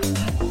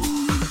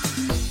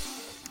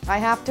I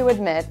have to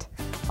admit,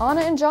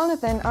 Anna and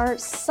Jonathan are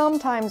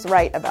sometimes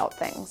right about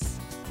things.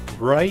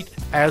 Right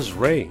as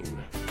rain.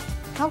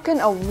 How can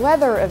a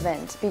weather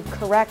event be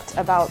correct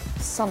about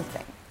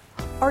something?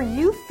 Are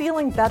you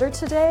feeling better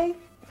today?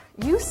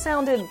 You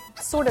sounded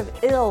sort of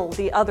ill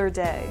the other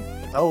day.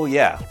 Oh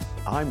yeah,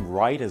 I'm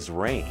right as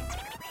rain.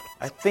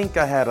 I think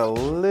I had a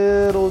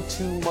little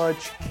too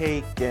much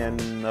cake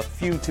and a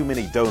few too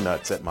many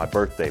donuts at my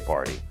birthday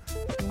party.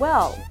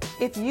 Well,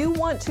 if you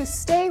want to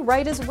stay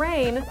right as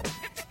rain,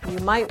 you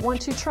might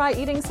want to try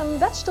eating some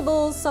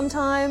vegetables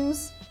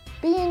sometimes.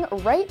 Being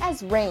right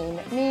as rain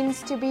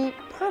means to be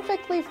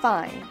perfectly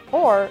fine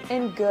or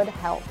in good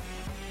health.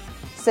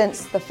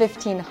 Since the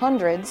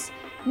 1500s,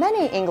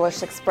 many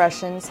English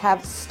expressions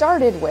have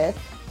started with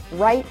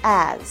right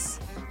as,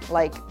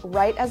 like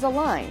right as a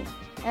line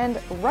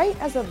and right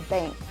as a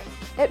bank.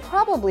 It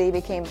probably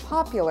became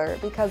popular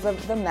because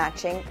of the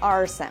matching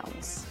R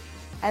sounds.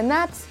 And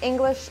that's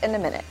English in a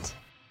minute.